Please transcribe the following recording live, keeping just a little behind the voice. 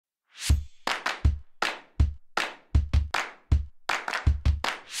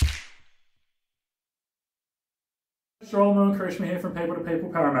Joel and Karishma here from People to People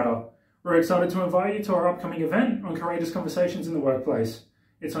Parramatta. We're excited to invite you to our upcoming event on Courageous Conversations in the Workplace.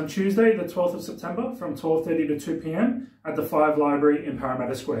 It's on Tuesday, the 12th of September from 12:30 to 2 p.m. at the Phive Library in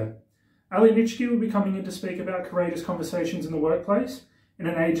Parramatta Square. Ally Nitschke will be coming in to speak about courageous conversations in the workplace. In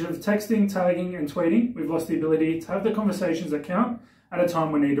an age of texting, tagging and tweeting, we've lost the ability to have the conversations that count at a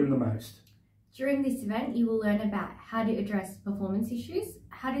time we need them the most. During this event, you will learn about how to address performance issues,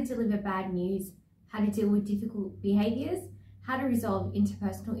 how to deliver bad news, how to deal with difficult behaviours, how to resolve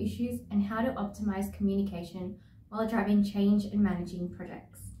interpersonal issues, and how to optimise communication while driving change and managing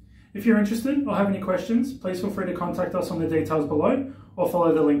projects. If you're interested or have any questions, please feel free to contact us on the details below or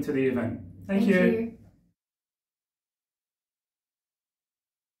follow the link to the event. Thank you.